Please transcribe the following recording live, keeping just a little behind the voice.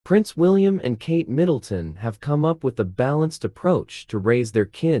Prince William and Kate Middleton have come up with a balanced approach to raise their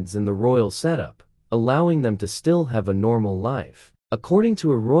kids in the royal setup, allowing them to still have a normal life. According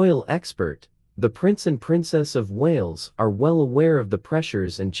to a royal expert, the Prince and Princess of Wales are well aware of the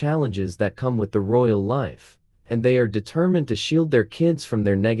pressures and challenges that come with the royal life, and they are determined to shield their kids from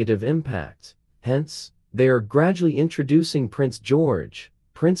their negative impact. Hence, they are gradually introducing Prince George,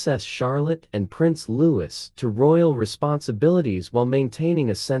 Princess Charlotte, and Prince Louis to royal responsibilities while maintaining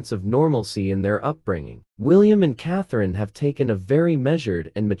a sense of normalcy in their upbringing. William and Catherine have taken a very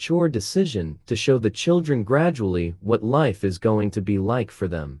measured and mature decision to show the children gradually what life is going to be like for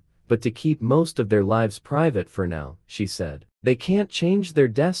them, but to keep most of their lives private for now, she said. They can't change their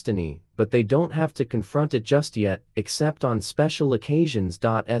destiny, but they don't have to confront it just yet, except on special occasions.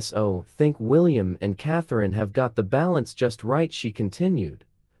 So think William and Catherine have got the balance just right, she continued.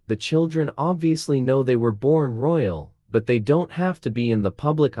 The children obviously know they were born royal, but they don't have to be in the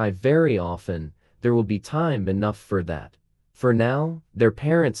public eye very often. There will be time enough for that. For now, their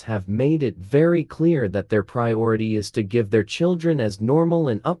parents have made it very clear that their priority is to give their children as normal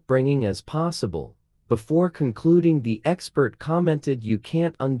an upbringing as possible. Before concluding, the expert commented, "You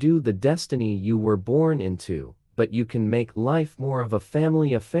can't undo the destiny you were born into, but you can make life more of a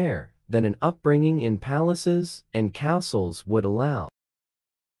family affair than an upbringing in palaces and castles would allow."